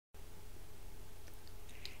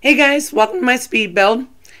Hey guys, welcome to my speed build.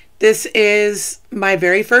 This is my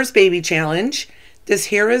very first baby challenge. This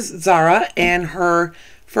here is Zara and her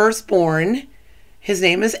firstborn. His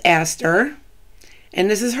name is Aster. And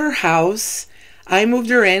this is her house. I moved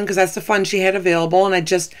her in because that's the fund she had available, and I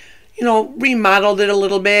just, remodeled it a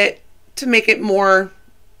little bit to make it more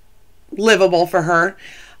livable for her.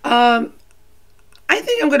 I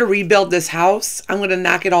think I'm going to rebuild this house. I'm going to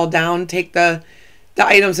knock it all down, take the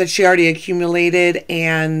items that she already accumulated,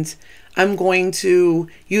 and I'm going to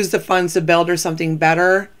use the funds to build her something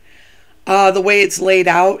better. The way it's laid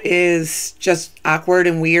out is just awkward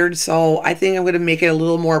and weird, so I think I'm going to make it a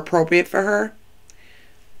little more appropriate for her.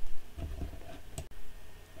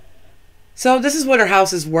 So this is what her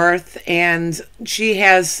house is worth, and she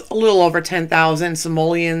has a little over 10,000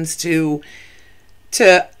 simoleons to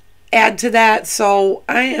add to that. So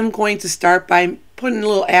I am going to start by putting a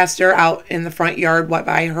little aster out in the front yard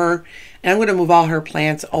by her, and I'm going to move all her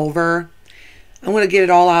plants over. I'm going to get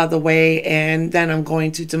it all out of the way, and then I'm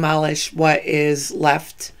going to demolish what is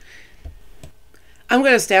left. I'm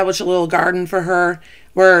going to establish a little garden for her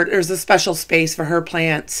where there's a special space for her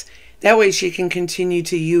plants. That way she can continue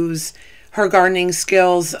to use her gardening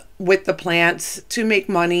skills with the plants to make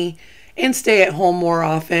money and stay at home more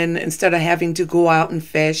often instead of having to go out and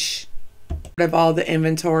fish. Rid of all the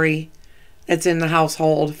inventory that's in the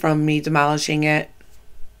household from me demolishing it.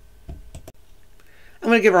 I'm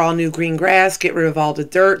going to give her all new green grass, get rid of all the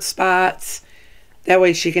dirt spots. That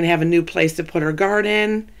way she can have a new place to put her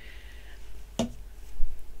garden.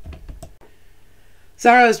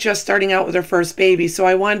 Zara is just starting out with her first baby, so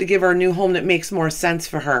I wanted to give her a new home that makes more sense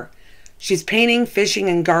for her. She's painting, fishing,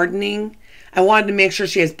 and gardening. I wanted to make sure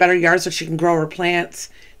she has better yard so she can grow her plants.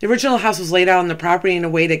 The original house was laid out on the property in a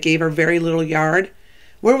way that gave her very little yard.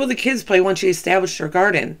 Where will the kids play once she established her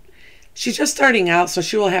garden? She's just starting out, so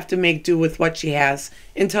she will have to make do with what she has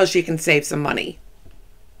until she can save some money.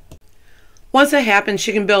 Once that happens,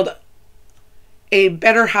 she can build a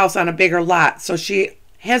better house on a bigger lot. So she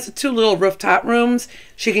has the 2 little rooftop rooms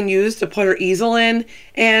she can use to put her easel in.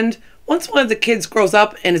 And once one of the kids grows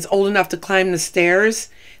up and is old enough to climb the stairs,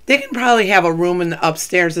 they can probably have a room in the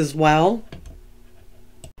upstairs as well.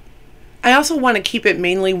 I also want to keep it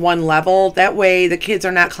mainly one level. That way the kids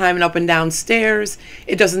are not climbing up and down stairs.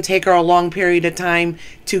 It doesn't take her a long period of time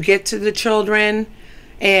to get to the children.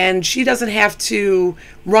 And she doesn't have to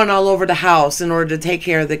run all over the house in order to take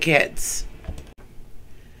care of the kids.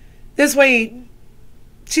 This way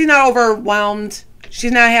she's not overwhelmed.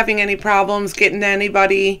 She's not having any problems getting to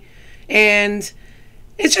anybody. And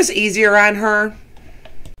it's just easier on her.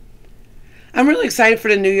 I'm really excited for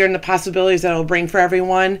the new year and the possibilities that it'll bring for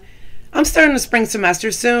everyone. I'm starting the spring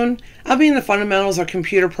semester soon. I'll be in the fundamentals of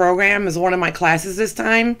computer program as one of my classes this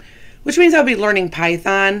time, which means I'll be learning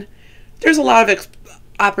Python. There's a lot of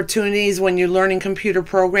opportunities when you're learning computer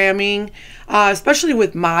programming, especially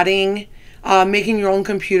with modding, making your own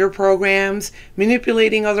computer programs,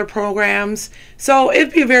 manipulating other programs. So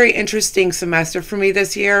it'd be a very interesting semester for me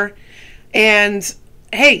this year. And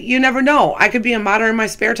hey, you never know. I could be a modder in my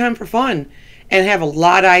spare time for fun and have a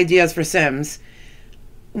lot of ideas for Sims.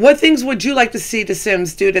 What things would you like to see the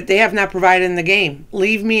Sims do that they have not provided in the game?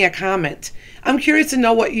 Leave me a comment. I'm curious to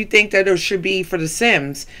know what you think that there should be for the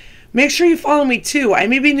Sims. Make sure you follow me too. I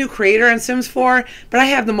may be a new creator on Sims 4, but I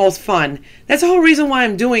have the most fun. That's the whole reason why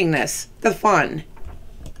I'm doing this. The fun.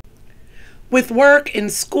 With work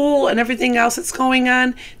and school and everything else that's going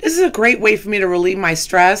on, this is a great way for me to relieve my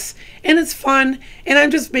stress. And it's fun. And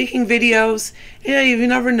I'm just making videos. And you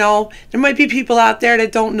never know. There might be people out there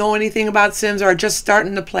that don't know anything about Sims or are just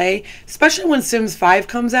starting to play, especially when Sims 5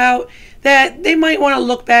 comes out, that they might want to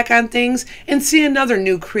look back on things and see another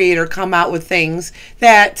new creator come out with things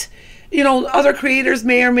that other creators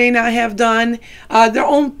may or may not have done,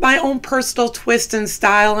 my own personal twist and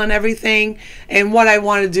style on everything, and what I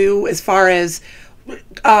want to do as far as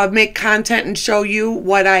make content and show you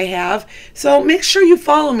what I have. So make sure you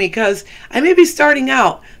follow me, because I may be starting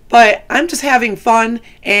out, but I'm just having fun,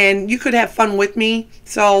 and you could have fun with me.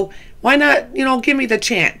 So why not, give me the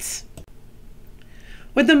chance.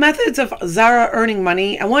 With the methods of Zara earning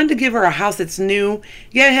money, I wanted to give her a house that's new,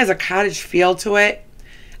 yet it has a cottage feel to it.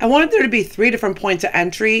 I wanted there to be 3 different points of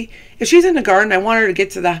entry. If she's in the garden, I want her to get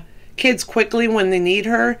to the kids quickly when they need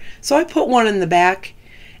her. So I put one in the back.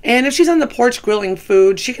 And if she's on the porch grilling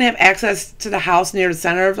food, she can have access to the house near the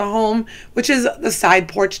center of the home, which is the side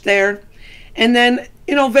porch there. And then,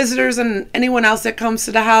 visitors and anyone else that comes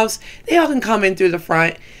to the house, they all can come in through the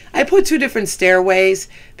front. I put 2 different stairways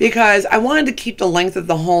because I wanted to keep the length of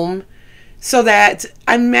the home so that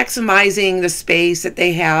I'm maximizing the space that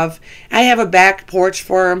they have. I have a back porch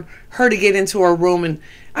for her to get into her room, and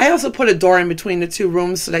I also put a door in between the two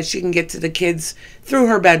rooms so that she can get to the kids through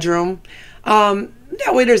her bedroom.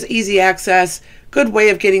 That way there's easy access, good way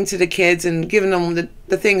of getting to the kids and giving them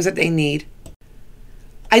the things that they need.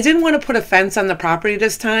 I didn't want to put a fence on the property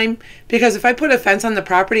this time because if I put a fence on the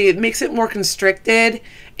property, it makes it more constricted.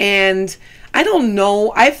 And I don't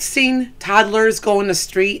know, I've seen toddlers go in the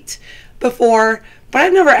street before, but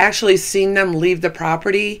I've never actually seen them leave the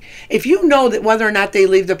property. If you know that whether or not they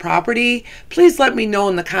leave the property, please let me know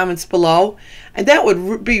in the comments below. And that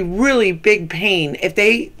would be really big pain if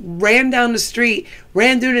they ran down the street,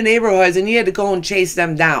 ran through the neighborhoods, and you had to go and chase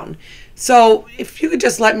them down. So if you could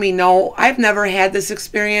just let me know. I've never had this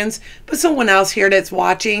experience, but someone else here that's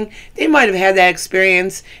watching, they might have had that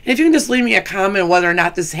experience. And if you can just leave me a comment whether or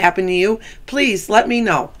not this happened to you, please let me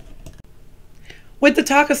know. With the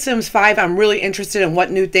talk of Sims 5, I'm really interested in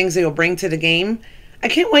what new things they will bring to the game. I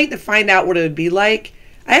can't wait to find out what it would be like.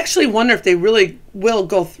 I actually wonder if they really will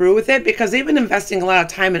go through with it because they've been investing a lot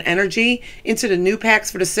of time and energy into the new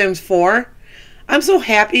packs for The Sims 4. I'm so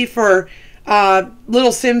happy for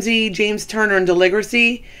Little Simsy, James Turner, and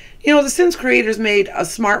Deligracy. You know, the Sims creators made a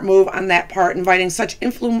smart move on that part, inviting such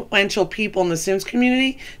influential people in the Sims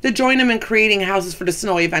community to join them in creating houses for the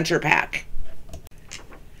Snowy Adventure Pack.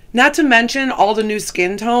 Not to mention all the new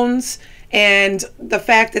skin tones and the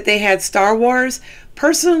fact that they had Star Wars.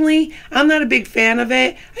 Personally, I'm not a big fan of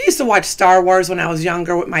it. I used to watch Star Wars when I was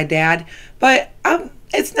younger with my dad, but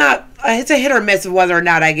it's a hit or miss of whether or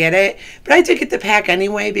not I get it. But I did get the pack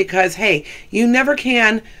anyway because, hey, you never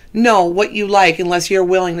can know what you like unless you're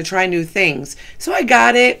willing to try new things. So I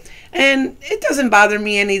got it, and it doesn't bother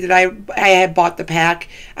me any that I had bought the pack.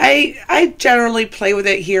 I generally play with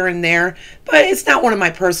it here and there, but it's not one of my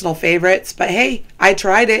personal favorites. But hey, I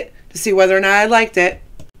tried it to see whether or not I liked it.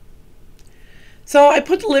 So I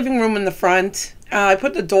put the living room in the front. I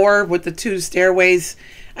put the door with the two stairways.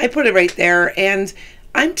 I put it right there, and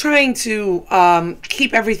I'm trying to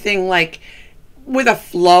keep everything like with a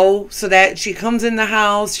flow so that she comes in the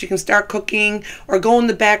house, she can start cooking or go in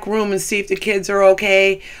the back room and see if the kids are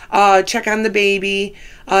okay, check on the baby.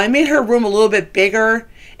 I made her room a little bit bigger,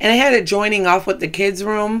 and I had it joining off with the kids'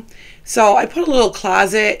 room. So I put a little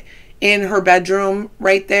closet in her bedroom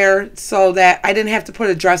right there so that I didn't have to put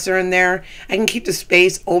a dresser in there. I can keep the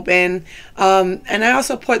space open. And I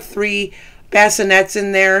also put 3 bassinets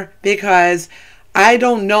in there because I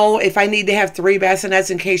don't know if I need to have 3 bassinets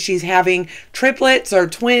in case she's having triplets or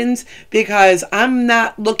twins, because I'm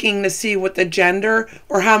not looking to see what the gender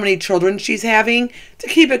or how many children she's having, to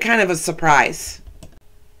keep it kind of a surprise.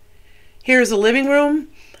 Here's the living room.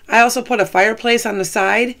 I also put a fireplace on the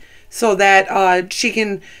side so that she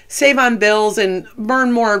can save on bills and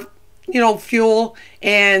burn more, fuel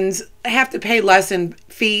and have to pay less in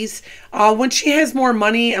fees. When she has more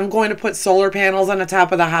money, I'm going to put solar panels on the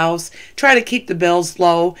top of the house, try to keep the bills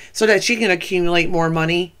low so that she can accumulate more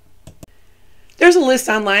money. There's a list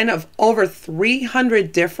online of over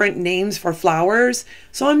 300 different names for flowers,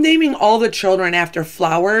 so I'm naming all the children after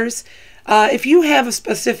flowers. If you have a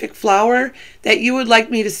specific flower that you would like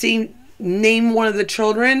me to see name one of the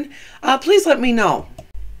children, please let me know.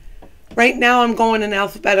 Right now I'm going in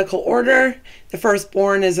alphabetical order. The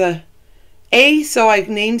firstborn is A, so I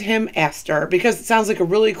named him Astor because it sounds like a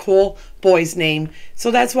really cool boy's name.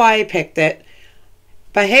 So that's why I picked it.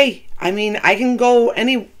 But hey, I mean, I can go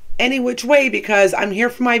any which way because I'm here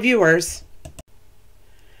for my viewers.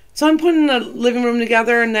 So I'm putting the living room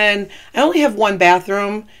together, and then I only have 1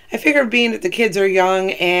 bathroom. I figured being that the kids are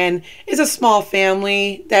young and it's a small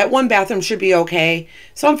family, that 1 bathroom should be okay.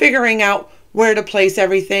 So I'm figuring out where to place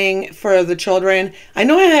everything for the children. I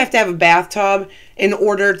know I have to have a bathtub in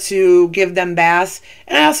order to give them baths.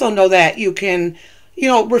 And I also know that you can,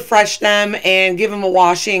 refresh them and give them a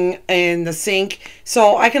washing in the sink.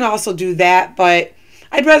 So I can also do that, but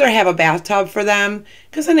I'd rather have a bathtub for them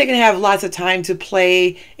because then they can have lots of time to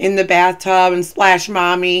play in the bathtub and splash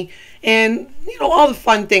mommy and, all the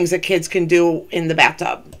fun things that kids can do in the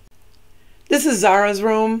bathtub. This is Zara's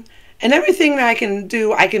room. And everything that I can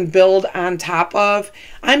do, I can build on top of.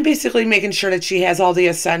 I'm basically making sure that she has all the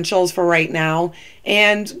essentials for right now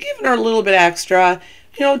and giving her a little bit extra,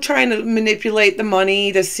 trying to manipulate the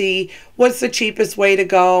money to see what's the cheapest way to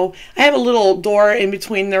go. I have a little door in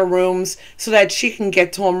between their rooms so that she can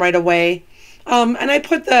get to them right away. And I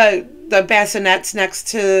put the bassinets next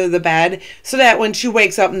to the bed so that when she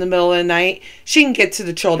wakes up in the middle of the night, she can get to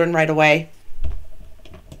the children right away.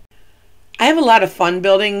 I have a lot of fun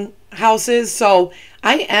building houses, so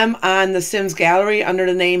I am on the Sims Gallery under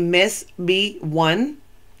the name Miss B1,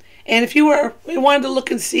 And if you wanted to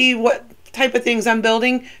look and see what type of things I'm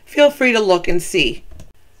building, feel free to look and see.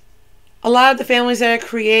 A lot of the families that I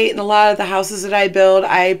create and a lot of the houses that I build,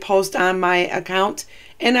 I post on my account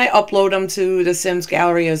and I upload them to the Sims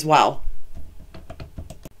gallery as well.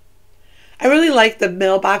 I really like the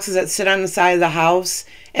mailboxes that sit on the side of the house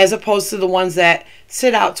as opposed to the ones that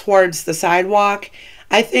sit out towards the sidewalk.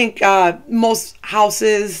 I think most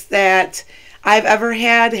houses that I've ever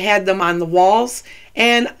had them on the walls,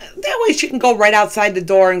 and that way she can go right outside the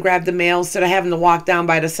door and grab the mail instead of having to walk down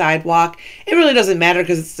by the sidewalk. It really doesn't matter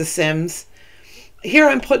because it's The Sims. Here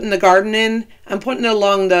I'm putting the garden in. I'm putting it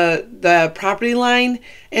along the property line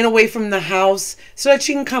and away from the house so that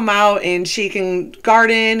she can come out and she can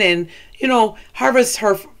garden and, you know, harvest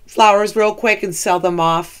her flowers real quick and sell them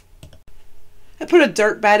off. I put a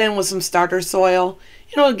dirt bed in with some starter soil,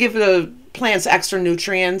 you know, to give the plants extra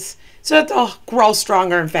nutrients so that they'll grow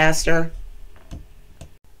stronger and faster.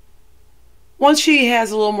 Once she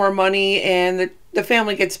has a little more money and the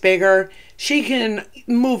family gets bigger, she can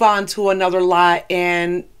move on to another lot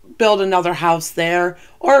and build another house there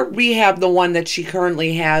or rehab the one that she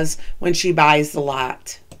currently has when she buys the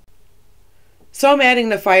lot. So I'm adding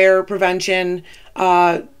the fire prevention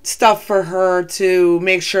stuff for her to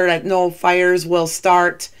make sure that no fires will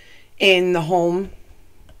start in the home.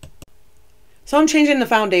 So I'm changing the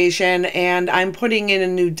foundation and I'm putting in a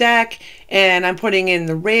new deck and I'm putting in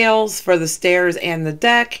the rails for the stairs and the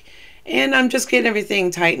deck, and I'm just getting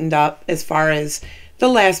everything tightened up as far as the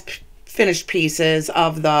last finished pieces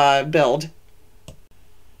of the build.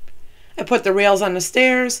 I put the rails on the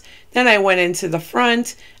stairs, then I went into the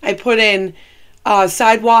front. I put in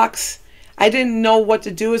sidewalks. I didn't know what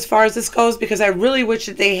to do as far as this goes because I really wish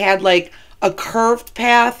that they had like a curved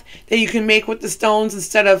path that you can make with the stones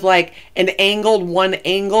instead of like an angled one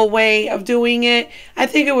angle way of doing it. I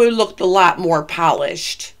think it would have looked a lot more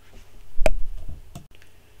polished.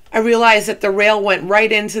 I realized that the rail went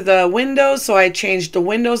right into the windows, so I changed the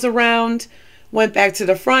windows around, went back to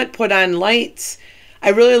the front, put on lights. I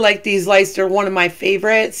really like these lights. They're one of my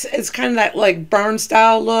favorites. It's kind of that like burn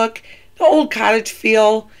style look, the old cottage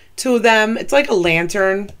feel to them. It's like a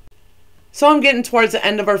lantern. So I'm getting towards the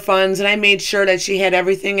end of her funds and I made sure that she had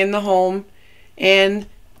everything in the home, and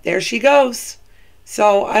there she goes.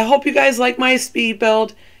 So I hope you guys like my speed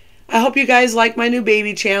build. I hope you guys like my new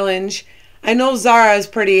baby challenge. I know Zara is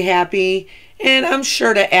pretty happy and I'm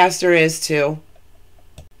sure that Aster is too.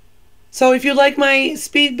 So if you like my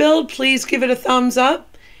speed build, please give it a thumbs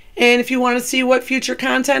up. And if you want to see what future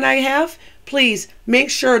content I have, please make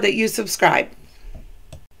sure that you subscribe.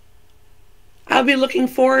 I'll be looking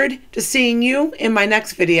forward to seeing you in my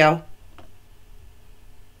next video.